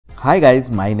Hi guys,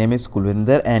 my name is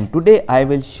Kulvinder and today I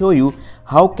will show you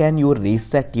how can you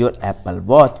reset your Apple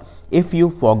Watch if you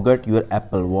forgot your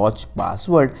Apple Watch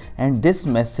password and this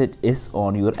message is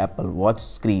on your Apple Watch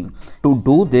screen. To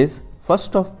do this,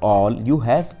 first of all you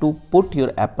have to put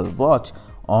your Apple Watch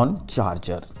on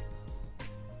charger.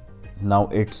 Now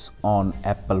it's on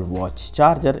Apple Watch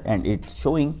charger and it's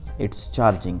showing it's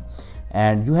charging,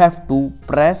 and you have to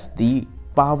press the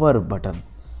power button.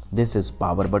 This is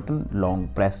power button, long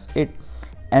press it,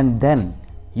 and then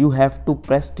you have to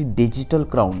press the digital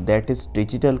crown, that is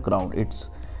digital crown, it's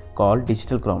called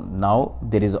digital crown. Now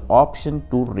there is an option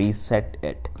to reset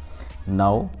it.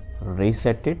 Now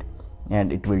reset it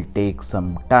and it will take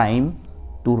some time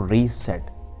to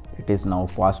reset. It is now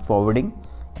fast forwarding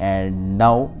and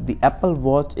now the Apple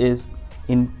Watch is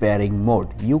in pairing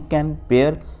mode. You can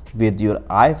pair with your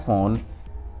iPhone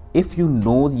if you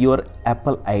know your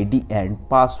Apple ID and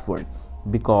password,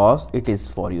 because it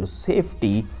is for your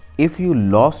safety. If you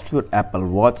lost your Apple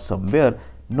Watch somewhere,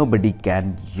 nobody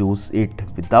can use it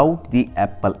without the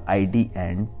Apple ID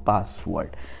and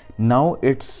password. Now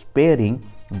it's pairing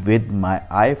with my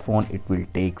iPhone. It will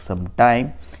take some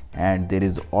time and there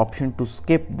is option to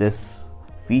skip this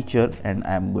feature and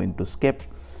I am going to skip,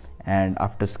 and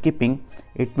after skipping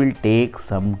it will take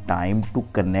some time to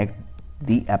connect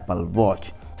the Apple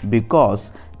Watch,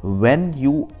 because when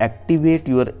you activate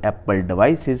your Apple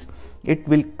devices it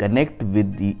will connect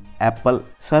with the Apple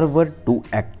server to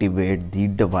activate the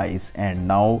device, and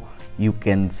now you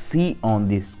can see on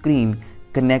the screen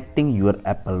connecting your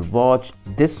Apple Watch.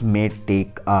 This may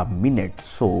take a minute,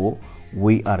 so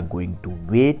we are going to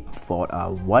wait for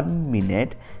a 1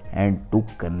 minute and to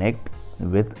connect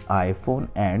with iPhone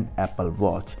and Apple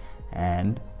Watch,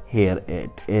 and here it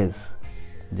is.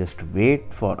 Just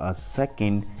wait for a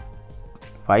second,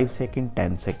 5 seconds,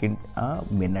 10 seconds, a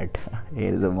minute.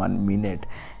 Here is a 1 minute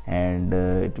and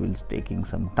it will taking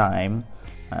some time.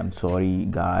 I'm sorry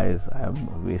guys,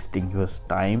 I'm wasting your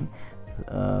time,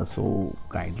 so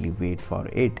kindly wait for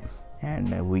it,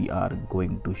 and we are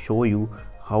going to show you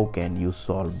how can you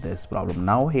solve this problem.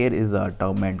 Now here is a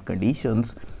term and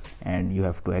conditions and you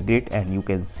have to agree it, and you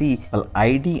can see Apple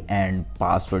ID and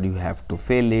password. You have to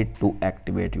fill it to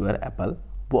activate your Apple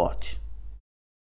Watch.